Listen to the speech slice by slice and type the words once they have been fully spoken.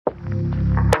Hello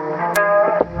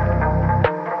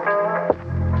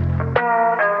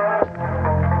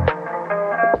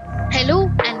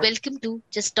and welcome to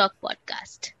Just Talk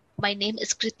Podcast. My name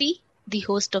is Kriti, the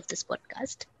host of this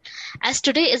podcast. As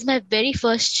today is my very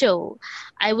first show,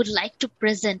 I would like to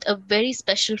present a very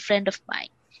special friend of mine.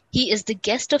 He is the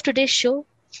guest of today's show.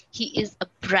 He is a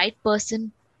bright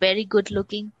person, very good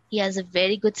looking. He has a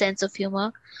very good sense of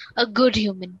humor, a good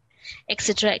human,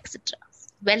 etc. etc.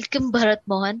 Welcome, Bharat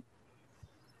Mohan.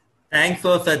 Thanks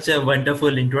for such a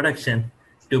wonderful introduction.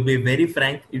 To be very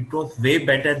frank, it was way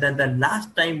better than the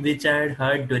last time which I had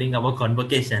heard during our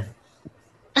convocation.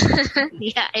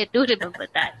 Yeah, I do remember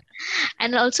that.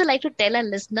 And I'd also like to tell our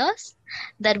listeners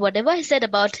that whatever I said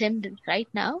about him right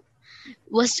now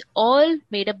was all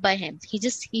made up by him.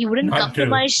 He wouldn't come Not to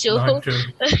my true. show. Not true.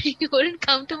 He wouldn't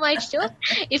come to my show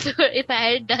if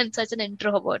I had done such an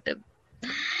intro about him.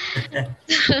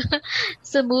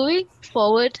 So moving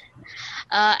forward,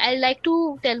 I'd like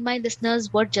to tell my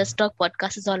listeners what Just Talk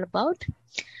podcast is all about.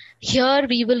 Here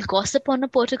we will gossip on a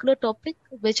particular topic,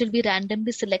 which will be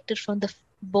randomly selected from the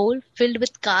bowl filled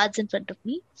with cards in front of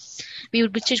me. We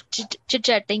would be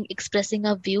chit-chatting, expressing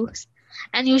our views,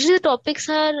 and usually the topics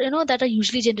are, that are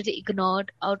usually generally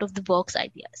ignored out of the box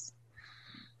ideas.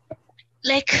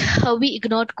 Like how we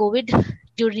ignored COVID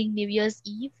during New Year's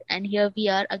Eve, and here we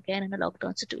are again in a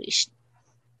lockdown situation.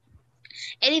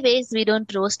 Anyways, we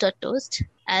don't roast or toast,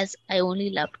 as I only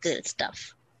love grilled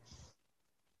stuff.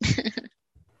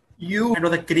 It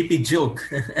was a creepy joke.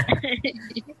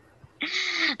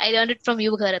 I learned it from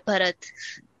you, Bharat.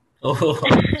 Oh,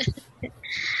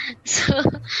 So,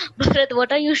 Bharat,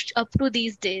 what are you up to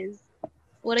these days?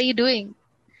 What are you doing?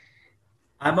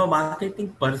 I'm a marketing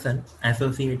person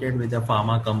associated with a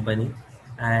pharma company,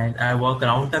 and I work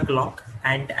round the clock.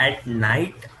 And at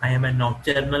night, I am a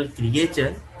nocturnal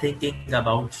creature thinking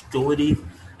about stories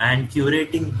and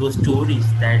curating those stories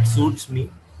that suits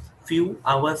me. Few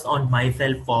hours on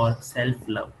myself for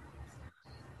self-love.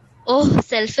 Oh,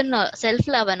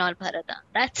 self-love and all, Bharata.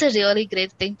 That's a really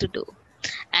great thing to do.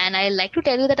 And I like to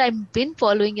tell you that I've been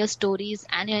following your stories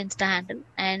and your Insta handle,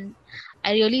 and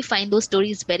I really find those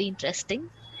stories very interesting.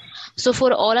 So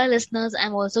for all our listeners,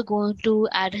 I'm also going to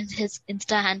add his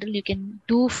Insta handle. You can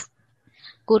go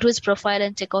to his profile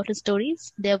and check out his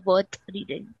stories. They're worth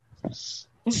reading.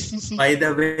 By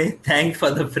the way, thanks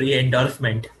for the free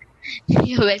endorsement.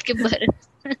 You're welcome,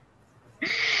 Bharat.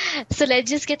 So let's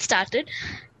just get started.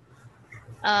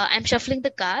 I'm shuffling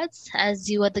the cards. As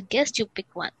you are the guest, you pick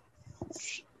one.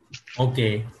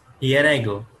 Okay, here I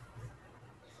go.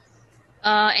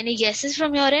 Any guesses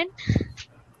from your end?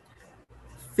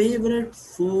 Favorite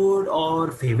food or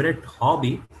favorite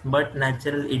hobby, but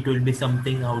naturally it will be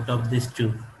something out of these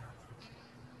two.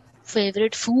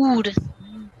 Favorite food?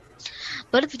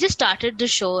 But we just started the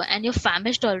show and you're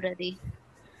famished already.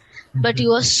 But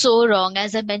you are so wrong.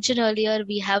 As I mentioned earlier,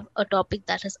 we have a topic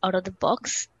that is out of the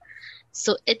box.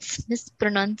 So it's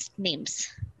mispronounced names.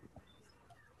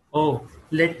 Oh,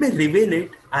 let me reveal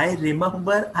it. I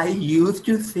remember I used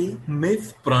to say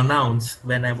mispronounce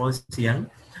when I was young,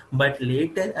 but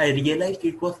later I realized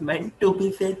it was meant to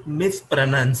be said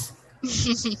mispronounce.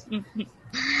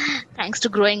 Thanks to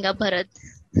growing up, Bharat.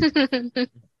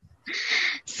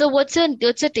 So what's your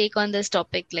take on this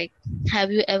topic? Like,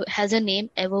 has a name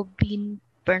ever been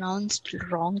pronounced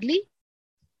wrongly?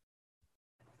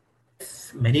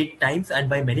 Many times and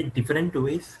by many different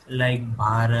ways, like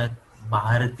Bharat,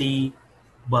 Bharati,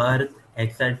 birth,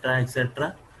 etc.,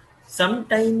 etc.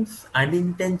 Sometimes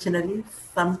unintentionally,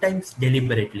 sometimes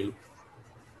deliberately.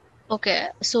 Okay,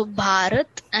 so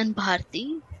Bharat and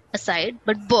Bharti aside,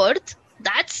 but birth,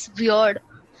 that's weird.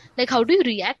 Like, how do you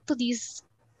react to these,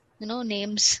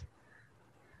 names?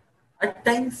 At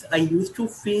times, I used to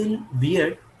feel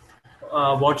weird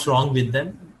what's wrong with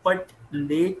them, but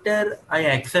later I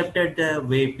accepted the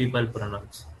way people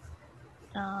pronounce.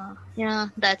 Yeah,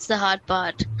 that's the hard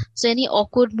part. So, any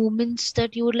awkward moments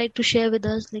that you would like to share with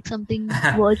us, like something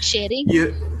worth sharing?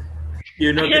 You,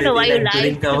 I don't know Kriti, why you like lie.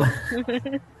 during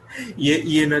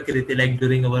our Kriti, like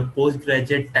during our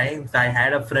postgraduate times, I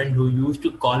had a friend who used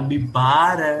to call me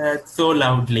Bharat so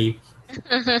loudly.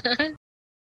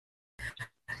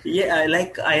 Yeah,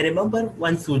 like I remember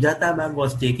when Sujata ma'am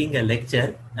was taking a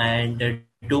lecture, and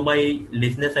to my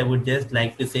listeners, I would just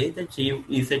like to say that she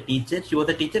is a teacher. She was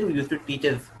a teacher who used to teach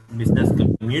us business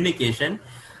communication,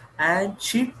 and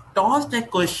she tossed a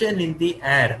question in the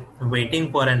air,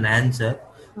 waiting for an answer.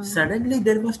 Suddenly,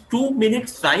 there was 2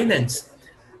 minutes silence.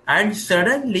 And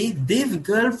suddenly, this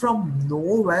girl from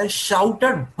nowhere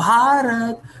shouted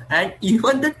Bharat, and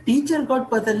even the teacher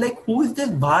got puzzled, like, who is this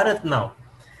Bharat now?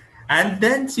 And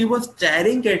then she was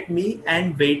staring at me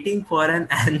and waiting for an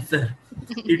answer.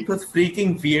 It was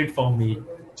freaking weird for me.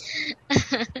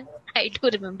 I do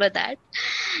remember that.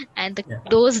 And Yeah.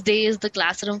 those days, the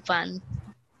classroom fun.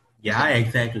 Yeah,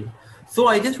 exactly. So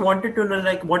I just wanted to know,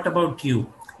 like, what about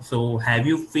you? So have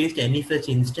you faced any such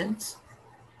instance?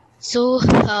 So,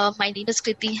 my name is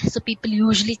Kriti. So people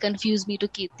usually confuse me to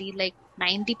Kirti. Like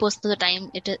 90% of the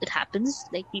time, it happens.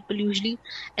 Like people usually,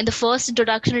 in the first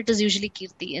introduction, it is usually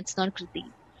Kirti. It's not Kriti.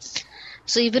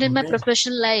 So even in my Okay.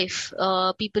 professional life,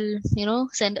 people,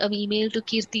 send an email to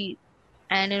Kirti,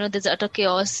 and there's utter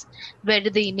chaos. Where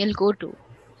did the email go to?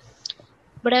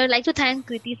 But I would like to thank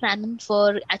Kriti Sanan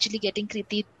for actually getting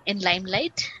Kriti in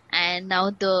limelight, and now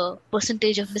the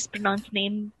percentage of mispronounced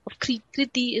name of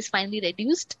Kriti is finally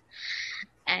reduced,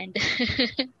 and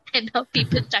and now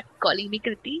people start calling me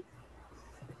Kriti.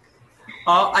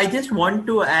 I just want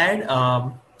to add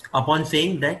upon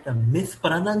saying that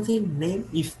mispronouncing name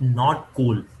is not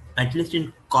cool, at least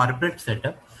in corporate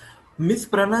setup.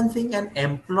 Mispronouncing an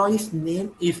employee's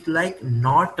name is like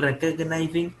not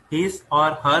recognizing his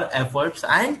or her efforts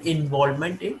and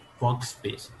involvement in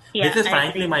workspace. Yeah, This is I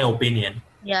frankly agree. my opinion.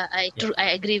 Yeah, Yeah.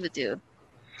 I agree with you.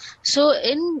 So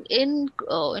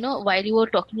while you were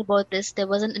talking about this, there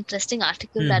was an interesting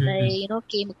article that I Mm-hmm.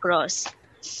 came across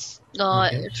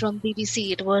Okay. from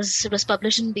BBC. It was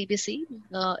published in BBC.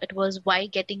 It was why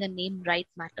getting a name right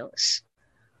matters.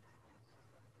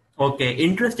 Okay.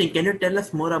 Interesting. Can you tell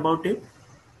us more about it?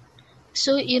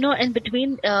 So in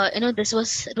between,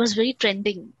 it was very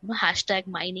trending. Hashtag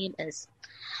my name is.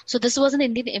 So this was an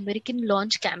Indian American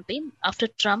launch campaign after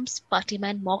Trump's party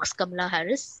man mocks Kamala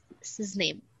Harris. His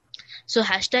name. So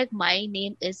hashtag my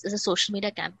name is a social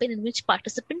media campaign in which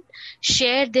participants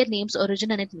share their name's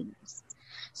origin and its meanings.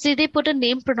 So they put a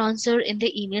name pronouncer in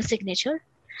their email signature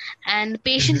and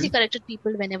patiently Mm-hmm. corrected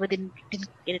people whenever they didn't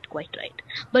get it quite right.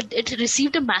 But it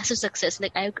received a massive success.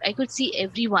 Like I could see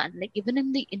everyone, like even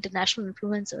in the international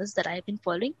influencers that I've been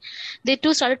following, they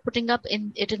too started putting up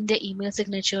in their email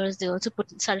signatures. They also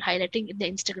started highlighting in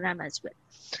their Instagram as well.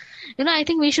 I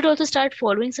think we should also start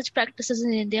following such practices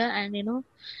in India and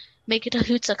make it a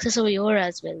huge success over here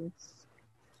as well.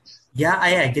 Yeah, I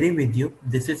agree with you.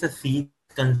 This is a serious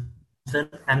concern,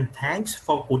 and thanks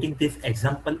for quoting this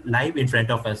example live in front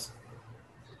of us.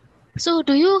 So,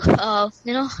 do you,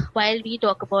 while we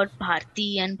talk about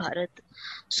Bharti and Bharat,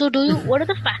 so what are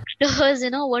the factors,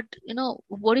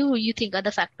 what do you think are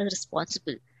the factors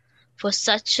responsible for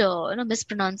such,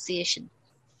 mispronunciation?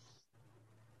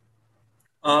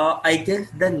 I guess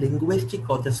the linguistic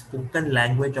or the spoken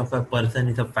language of a person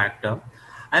is a factor.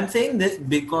 I'm saying this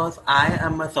because I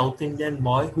am a South Indian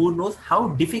boy who knows how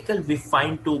difficult we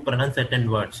find to pronounce certain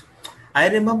words. I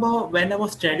remember when I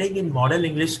was studying in model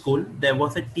English school, there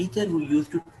was a teacher who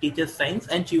used to teach us science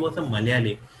and she was a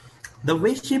Malayali. The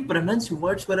way she pronounced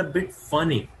words were a bit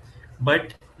funny,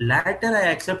 but later I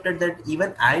accepted that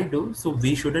even I do, so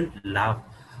we shouldn't laugh.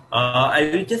 I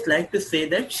would just like to say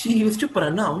that she used to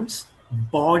pronounce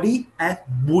body as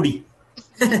booty.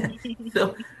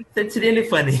 So that's really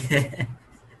funny.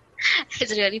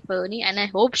 It's really funny, and I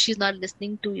hope she's not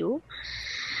listening to you.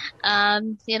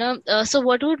 So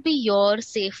what would be your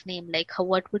safe name? Like,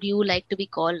 what would you like to be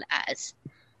called as?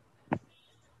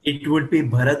 It would be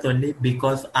Bharat only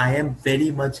because I am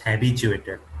very much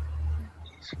habituated.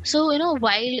 So,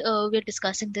 while we're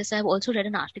discussing this, I've also read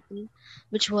an article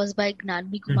which was by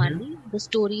Gnanmi Mm-hmm. Kumali, the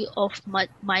story of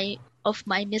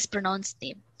my mispronounced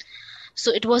name.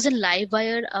 So it was in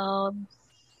Livewire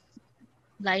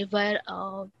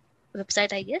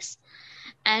website, I guess,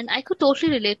 and I could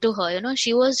totally relate to her.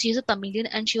 She's a Tamilian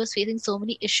and she was facing so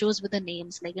many issues with the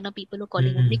names, like people were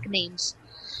calling her Mm-hmm. nicknames,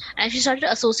 and she started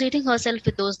associating herself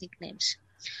with those nicknames.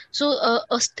 So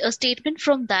a statement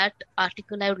from that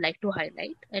article I would like to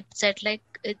highlight. It said like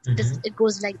Mm-hmm. it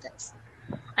goes like this.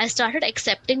 I started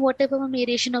accepting whatever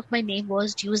variation of my name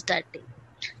was used that day.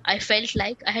 I felt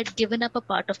like I had given up a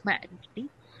part of my identity.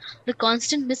 The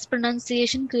constant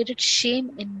mispronunciation created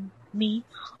shame in me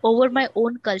over my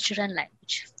own culture and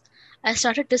language. I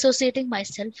started dissociating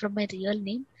myself from my real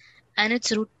name and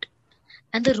its root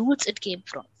and the roots it came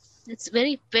from. It's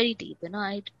very, very deep,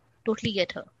 I totally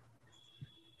get her.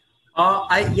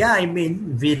 I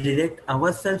mean, we relate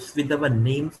ourselves with our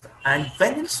names, and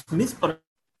when it's mispronounced,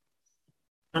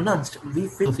 we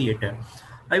feel associated.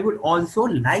 I would also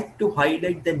like to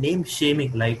highlight the name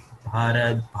shaming like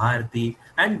Bharat, Bharti,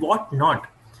 and whatnot.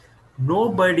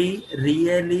 Nobody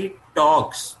really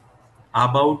talks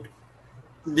about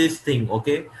this thing,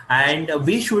 okay? And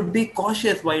we should be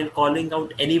cautious while calling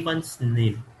out anyone's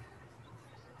name.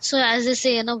 So as they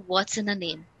say, what's in a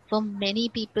name? For many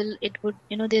people, it would,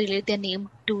 they relate their name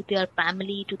to their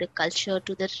family, to their culture,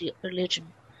 to their religion.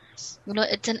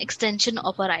 It's an extension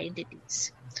of our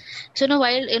identities. So,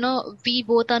 while, we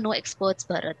both are no experts,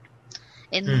 Bharat,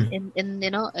 in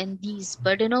these,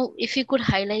 but, if you could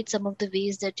highlight some of the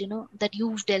ways that, that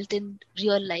you've dealt in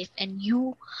real life, and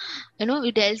you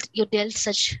dealt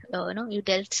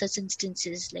such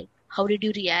instances, like how did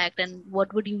you react and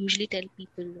what would you usually tell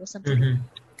people or something like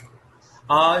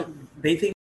Mm-hmm.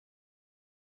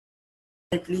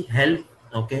 Basically help,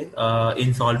 okay,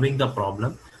 in solving the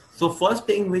problem. So first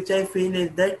thing which I feel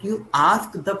is that you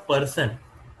ask the person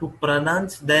to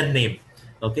pronounce their name.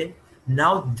 Okay,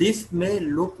 now this may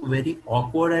look very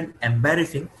awkward and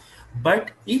embarrassing,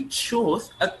 but it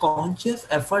shows a conscious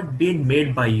effort being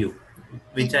made by you,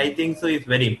 which I that? think so is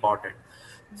very important.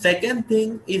 Second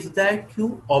thing is that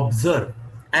you observe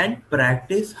and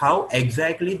practice how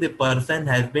exactly the person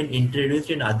has been introduced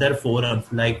in other forums.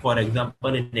 Like, for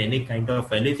example, in any kind of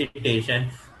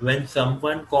felicitation, when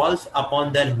someone calls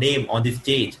upon their name on the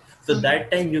stage. So Mm-hmm.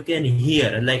 that time you can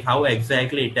hear like how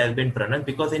exactly it has been pronounced,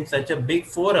 because in such a big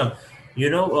forum,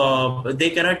 they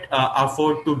cannot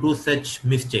afford to do such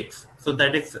mistakes. So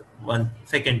that is one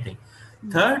second thing.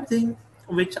 Mm-hmm. Third thing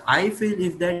which I feel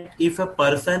is that if a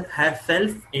person has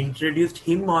self introduced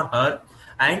him or her,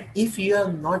 and if you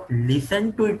have not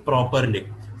listened to it properly,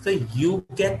 so you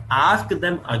can ask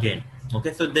them again.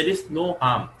 Okay, so there is no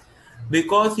harm,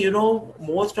 because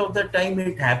most of the time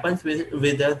it happens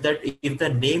with us that if the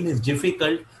name is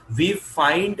difficult, we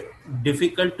find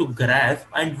difficult to grasp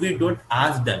and we don't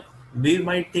ask them. We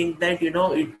might think that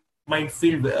it might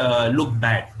feel look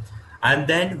bad, and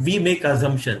then we make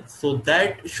assumptions. So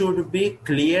that should be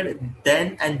cleared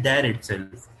then and there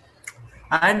itself.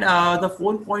 And the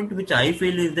fourth point which I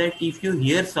feel is that if you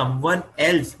hear someone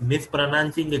else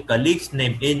mispronouncing a colleague's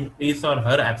name in his or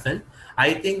her absence,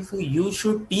 I think so you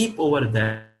should peep over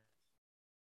there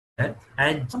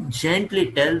and just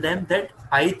gently tell them that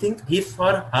I think his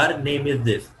or her name is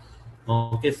this.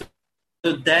 Okay,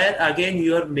 so there again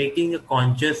you are making a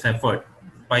conscious effort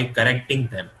by correcting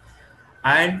them.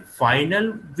 And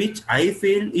final, which I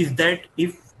feel is that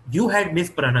if you had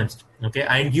mispronounced, okay,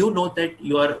 and you know that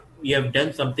you have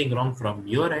done something wrong from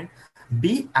your end,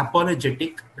 be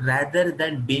apologetic rather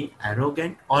than being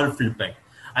arrogant or flippant.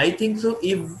 I think so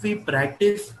if we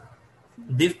practice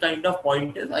this kind of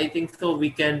pointers, I think so we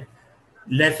can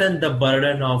lessen the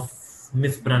burden of Mm-hmm.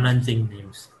 mispronouncing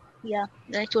names. Yeah,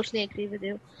 I totally agree with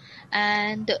you.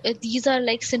 And these are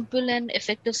like simple and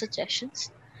effective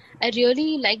suggestions. I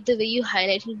really like the way you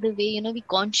highlighted the way, we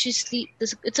consciously,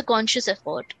 it's a conscious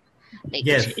effort. Like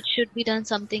Yes. it should be done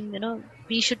something,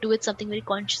 we should do it something very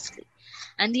consciously.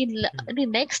 And the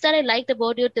next that I liked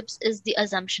about your tips is the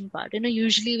assumption part.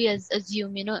 Usually we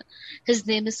assume, his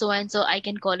name is so and so, I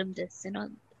can call him this. A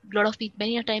lot of people,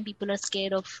 many a time people are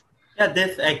scared of. Yeah,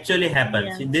 this actually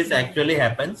happens. Yeah, This yeah, actually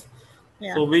happens.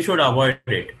 yeah. So we should avoid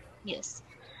it. Yes.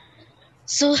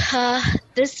 So,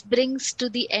 this brings to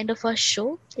the end of our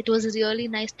show. It was really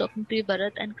nice talking to you,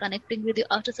 Bharat, and connecting with you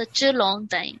after such a long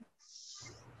time.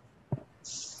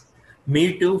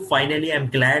 Me too. Finally, I'm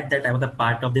glad that I was a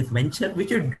part of this venture, which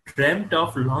you dreamt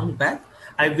of long back.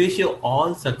 I wish you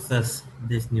all success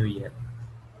this new year.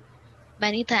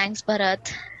 Many thanks,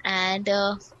 Bharat. And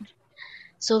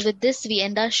so, with this, we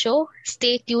end our show.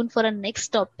 Stay tuned for our next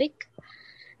topic,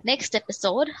 next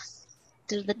episode.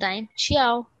 Till the time,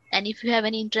 ciao. And if you have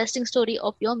any interesting story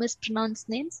of your mispronounced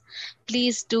names,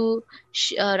 please do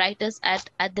write us at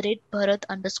the rate Bharat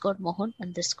underscore Mohan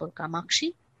underscore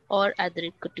Kamakshi or at the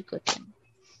rate Kutikotyan.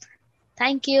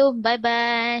 Thank you. Bye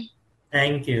bye.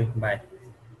 Thank you. Bye.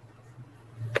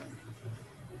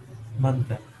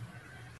 Mantra.